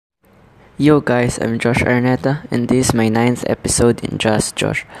Yo guys, I'm Josh Arnetta and this is my 9th episode in Just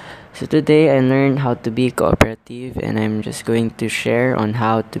Josh. So today I learned how to be cooperative and I'm just going to share on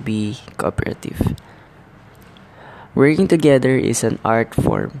how to be cooperative. Working together is an art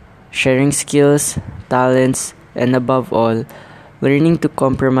form. Sharing skills, talents, and above all, learning to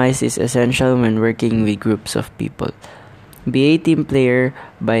compromise is essential when working with groups of people. Be a team player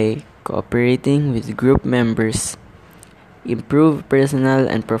by cooperating with group members. Improve personal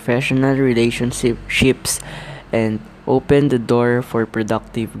and professional relationships and open the door for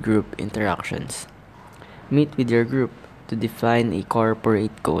productive group interactions. Meet with your group to define a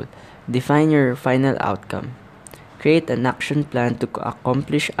corporate goal. Define your final outcome. Create an action plan to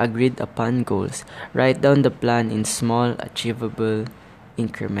accomplish agreed upon goals. Write down the plan in small, achievable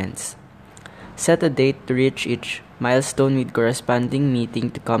increments. Set a date to reach each milestone with corresponding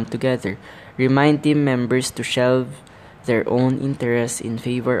meeting to come together. Remind team members to shelve their own interests in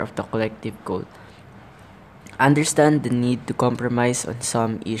favor of the collective goal. Understand the need to compromise on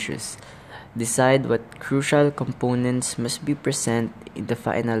some issues. Decide what crucial components must be present in the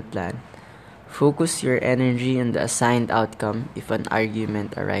final plan. Focus your energy on the assigned outcome if an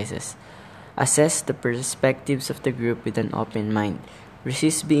argument arises. Assess the perspectives of the group with an open mind.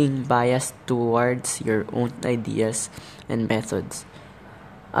 Resist being biased towards your own ideas and methods.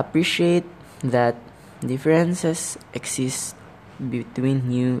 Appreciate that differences exist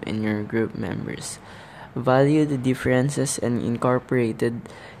between you and your group members. Value the differences and incorporated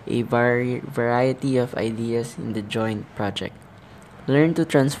a variety of ideas in the joint project. Learn to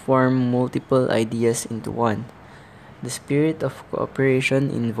transform multiple ideas into one. The spirit of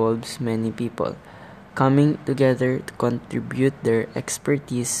cooperation involves many people coming together to contribute their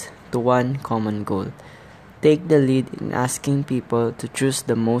expertise to one common goal. Take the lead in asking people to choose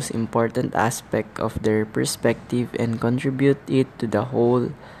the most important aspect of their perspective and contribute it to the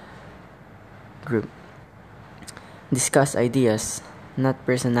whole group. Discuss ideas, not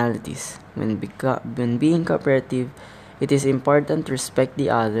personalities. When being cooperative, it is important to respect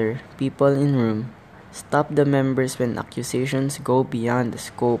the other people in room. Stop the members when accusations go beyond the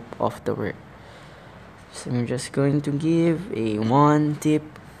scope of the work. So I'm just going to give a one tip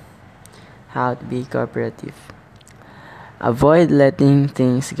how to be cooperative. Avoid letting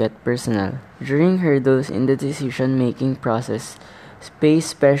things get personal. During hurdles in the decision-making process, pay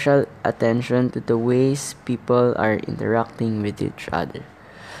special attention to the ways people are interacting with each other.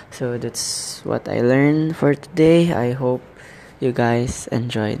 So that's what I learned for today. I hope you guys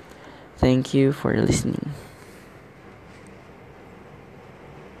enjoyed. Thank you for listening.